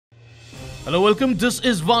Hello, welcome. This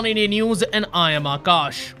is Oneindia News and I am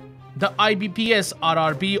Akash. The IBPS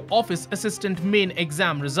RRB Office Assistant Main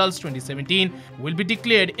Exam Results 2017 will be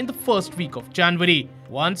declared in the first week of January.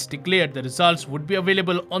 Once declared, the results would be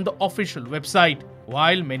available on the official website.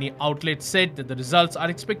 While many outlets said that the results are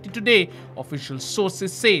expected today, official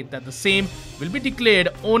sources say that the same will be declared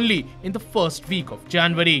only in the first week of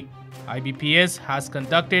January. IBPS has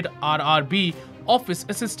conducted RRB Office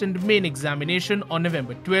Assistant Main Examination on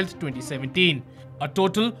November 12, 2017. A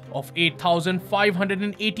total of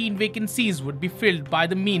 8,518 vacancies would be filled by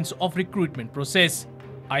the means of recruitment process.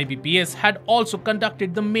 IBPS had also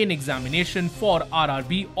conducted the main examination for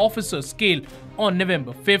RRB Officer Scale on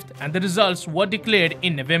November 5th and the results were declared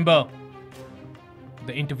in November.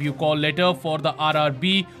 The interview call letter for the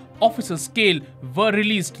RRB Officer Scale were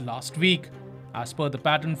released last week. As per the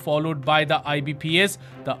pattern followed by the IBPS,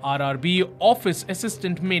 the RRB Office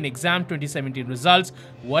Assistant Main Exam 2017 results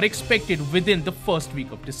were expected within the first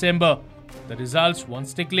week of December. The results,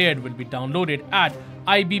 once declared, will be downloaded at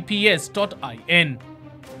ibps.in.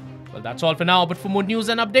 Well, that's all for now, but for more news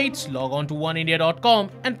and updates, log on to oneindia.com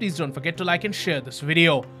and please don't forget to like and share this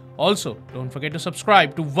video. Also, don't forget to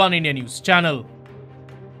subscribe to Oneindia News channel.